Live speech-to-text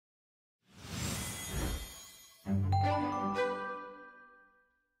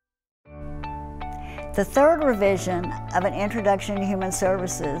The third revision of an Introduction to Human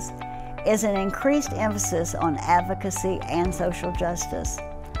Services is an increased emphasis on advocacy and social justice.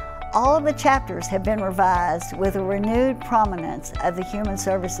 All of the chapters have been revised with a renewed prominence of the Human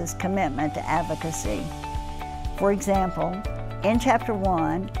Services commitment to advocacy. For example, in Chapter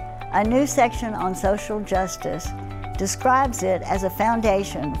 1, a new section on social justice describes it as a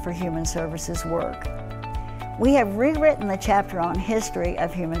foundation for human services work. We have rewritten the chapter on history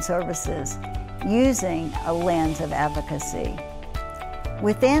of human services using a lens of advocacy.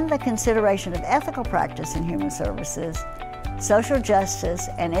 Within the consideration of ethical practice in human services, social justice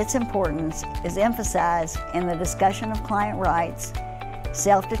and its importance is emphasized in the discussion of client rights,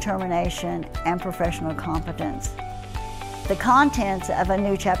 self-determination, and professional competence. The contents of a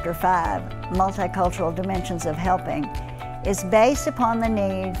new Chapter 5, Multicultural Dimensions of Helping, is based upon the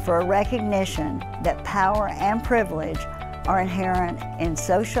need for a recognition that power and privilege are inherent in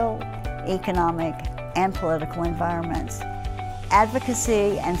social, economic, and political environments.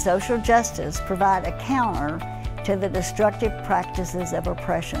 Advocacy and social justice provide a counter to the destructive practices of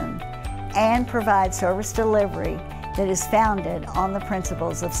oppression and provide service delivery that is founded on the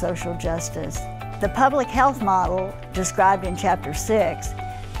principles of social justice. The public health model described in Chapter 6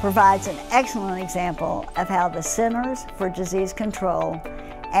 provides an excellent example of how the Centers for Disease Control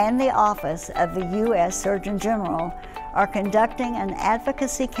and the Office of the U.S. Surgeon General are conducting an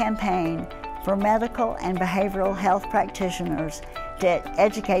advocacy campaign for medical and behavioral health practitioners to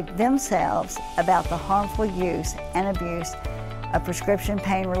educate themselves about the harmful use and abuse of prescription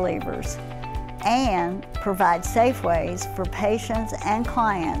pain relievers and provide safe ways for patients and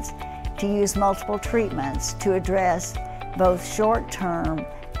clients to use multiple treatments to address both short-term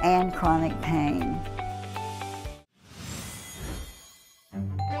and chronic pain.